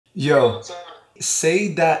Yo, So,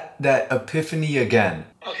 say that epiphany again.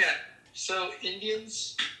 okay, so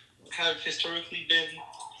Indians have historically been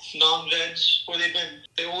non-veg, or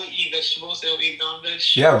they only eat vegetables, they don't eat non-veg.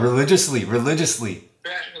 Yeah, religiously. Right,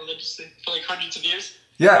 religiously for like hundreds of years.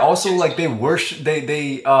 Yeah, also It's like they worship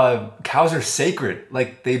they cows are sacred.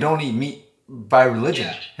 Like they don't eat meat by religion.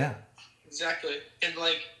 Yeah. Yeah. Exactly, and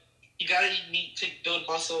like you gotta eat meat to build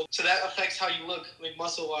muscle, so that affects how you look, like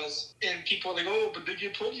muscle wise. And people are like, oh, but they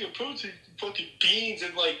get plenty of protein, fucking beans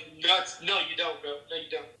and like nuts. No, you don't, bro. No, you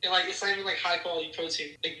don't. And like it's not even like high quality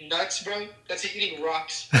protein. Like nuts, bro. That's like eating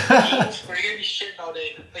rocks. Beans, where you're gonna be shitting all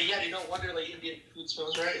day. Like yeah, you don't wonder like Indian food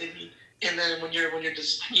smells, right? And then when you're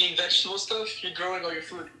just eating vegetable stuff, you're growing all your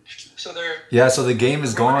food. So they're Yeah, so the game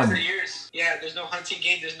is gone. for years. Yeah, there's no hunting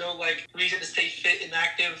game. There's no like reason to stay fit and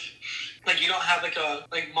active. Like you don't have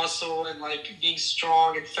like muscle and like being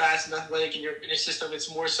strong and fast and athletic in your system.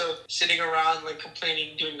 It's more so sitting around like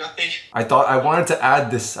complaining, doing nothing. I wanted to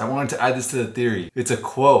add this. I wanted to add this to the theory. It's a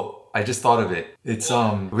quote. I just thought of it. It's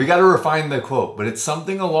we got to refine the quote, but it's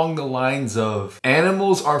something along the lines of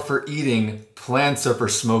animals are for eating, plants are for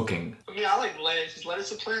smoking. I mean, I like lettuce. Is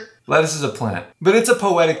lettuce a plant? Lettuce is a plant, but it's a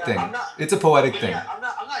poetic thing. It's a poetic thing. Yeah, I'm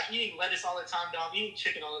not eating lettuce all the time, though. I'm eating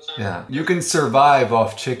chicken all the time. Yeah, you can survive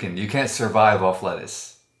off chicken. You can't survive off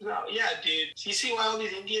lettuce. No, yeah, dude. So you see why all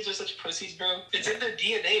these Indians are such pussies, bro? It's in their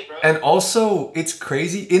DNA, bro. And also, it's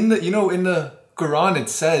crazy. In the Quran, it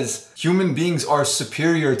says human beings are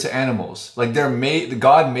superior to animals. Like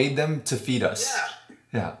God made them to feed us.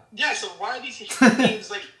 Yeah. Yeah. Yeah, so why are these human beings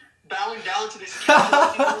like bowing down to this cow?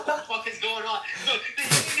 Like, what the fuck is going on? So the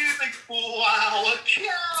Indian is like, wow, a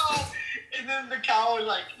cow! And then the cow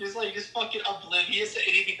is like just fucking oblivious to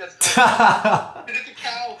anything that's going on. And it's a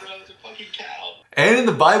cow, bro. It's a fucking cow. And in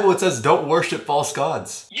the Bible, it says don't worship false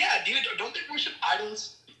gods. Yeah, dude. Don't they worship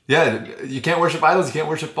idols? Yeah, you can't worship idols, you can't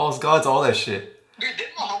worship false gods, all that shit. Dude,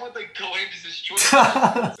 didn't Muhammad like go in to destroy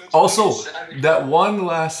them? So Also, that one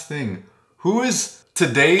last thing. Who is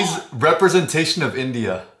today's representation of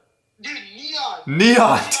India? Dude, Neon.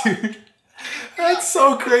 Neon, dude. That's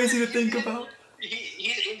so crazy to think about.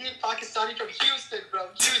 He's Indian Pakistani from Houston, bro.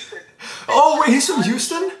 Houston. Oh, wait, he's from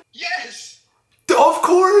Houston? Yes. Of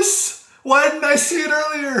course. Why didn't I see it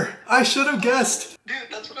earlier? I should have guessed. Dude,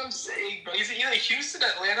 that's what I'm saying, bro. He's either Houston,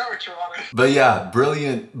 Atlanta, or Toronto. But yeah,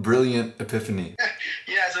 brilliant epiphany.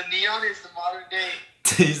 Yeah, so Neon is the modern day.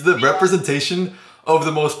 He's the representation of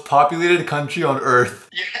the most populated country on earth.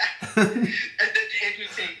 Yeah. And then Andrew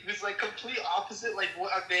Tate, who's like complete opposite, like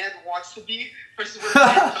what a man wants to be versus what a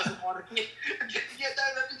man doesn't want to be. Yeah,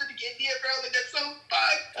 that representing India, bro. Like that's so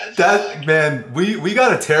fucked. Man, we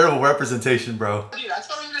got a terrible representation, bro. Dude, that's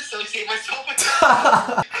what I'm gonna associate myself with.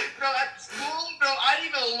 Bro, at school, bro, I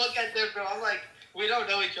didn't even look at them, bro. I'm like, we don't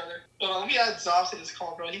know each other. But let me add Zobs to this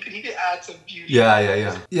call, bro. He could add some beauty.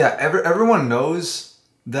 Yeah, everyone knows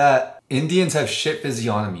that Indians have shit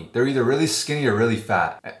physiognomy. They're either really skinny or really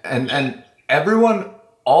fat. And everyone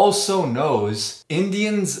also knows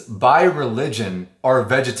Indians by religion are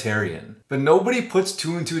vegetarian. But nobody puts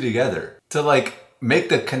two and two together to like make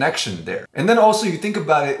the connection there. And then also you think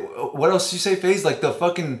about it, what else you say, FaZe? Like the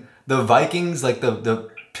Vikings, like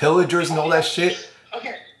the pillagers and all that shit.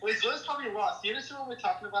 Okay, wait, Zoe's probably lost. Do you understand what we're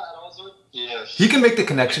talking about at all, Zoe? Yes. He can make the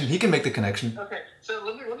connection. Okay, so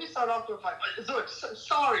let me start off with my Zoe.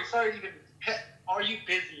 Sorry to even. Are you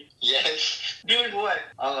busy? Yes. Doing what?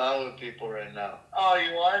 I'm out with people right now. Oh,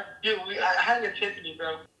 you are? Dude, I had an epiphany,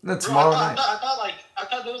 bro. That's Bro, tomorrow I night.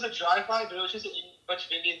 thought there was a drive-by, but it was just a bunch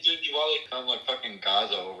of Indians doing Diwali. I'm like fucking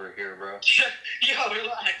Gaza over here, bro. Yo,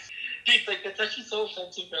 relax. Dude, like, that's actually so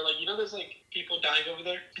offensive, bro. Like, you know there's, like, people dying over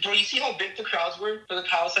there? Bro, you see how big the crowds were for the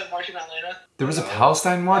Palestine March in Atlanta? There was a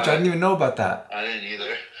Palestine march? I didn't even know about that. I didn't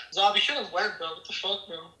either. Zob, you should have went, bro. What the fuck,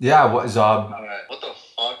 bro? Yeah, what, Zob? Alright, what the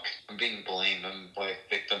fuck? I'm being blamed. I'm like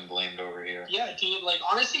victim blamed over here. Yeah, dude, like,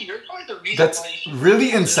 honestly, you're probably the reason That's why you should...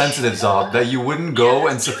 really insensitive, Zob, that you wouldn't go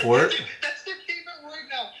and support. That's their favorite word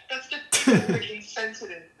now. That's their favorite word,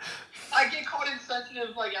 insensitive. I get called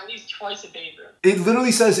insensitive like at least twice a day, bro. It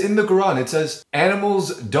literally says in the Quran, it says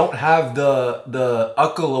animals don't have the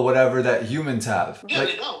akal or whatever that humans have. Yeah, like,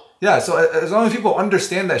 they don't. Yeah, so as long as people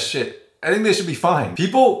understand that shit, I think they should be fine.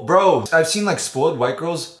 People, bro, I've seen like spoiled white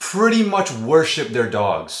girls pretty much worship their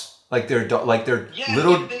dogs. Like they're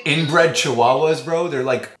little inbred chihuahuas, bro. They're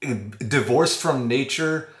like divorced from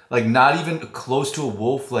nature, like not even close to a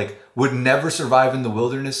wolf, like would never survive in the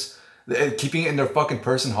wilderness. Keeping it in their fucking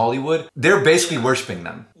purse in Hollywood, they're basically worshiping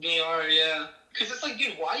them. They are, yeah. Because it's like,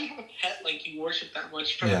 dude, why you have a pet like you worship that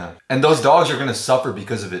much? Bro? Yeah, and those dogs are gonna suffer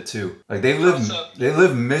because of it too. Like they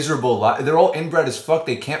live miserable lives. They're all inbred as fuck.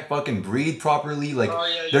 They can't fucking breed properly. Like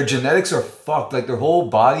their genetics are fucked. Like their whole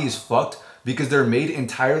body is fucked because they're made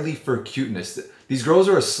entirely for cuteness. These girls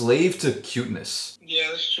are a slave to cuteness. Yeah,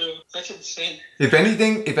 that's true. That's insane. If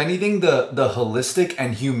anything, the holistic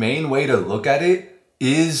and humane way to look at it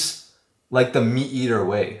is like the meat eater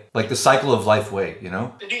way, like the cycle of life way, you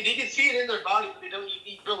know? Dude, they can see it in their body, but they don't eat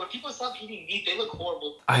meat. Bro, when people stop eating meat, they look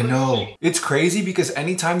horrible. I know. It's crazy because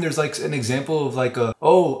anytime there's like an example of like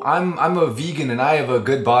I'm a vegan and I have a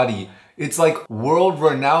good body, it's like world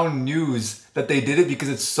renowned news that they did it because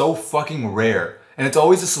it's so fucking rare. And it's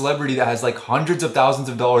always a celebrity that has like hundreds of thousands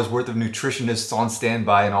of dollars worth of nutritionists on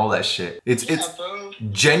standby and all that shit. It's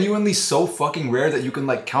genuinely so fucking rare that you can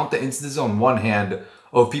like count the instances on one hand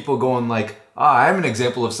of people going like, I'm an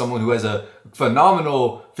example of someone who has a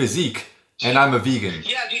phenomenal physique and I'm a vegan.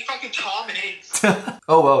 Yeah, dude, fucking Tom Hanks.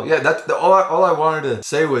 Oh well, yeah. That's all I wanted to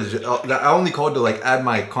say was that I only called to like add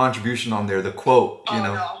my contribution on there. The quote, you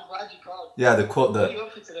know. No, I'm glad you called. Yeah, the quote. What are you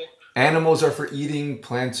up to today? Animals are for eating,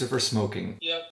 plants are for smoking. Yeah.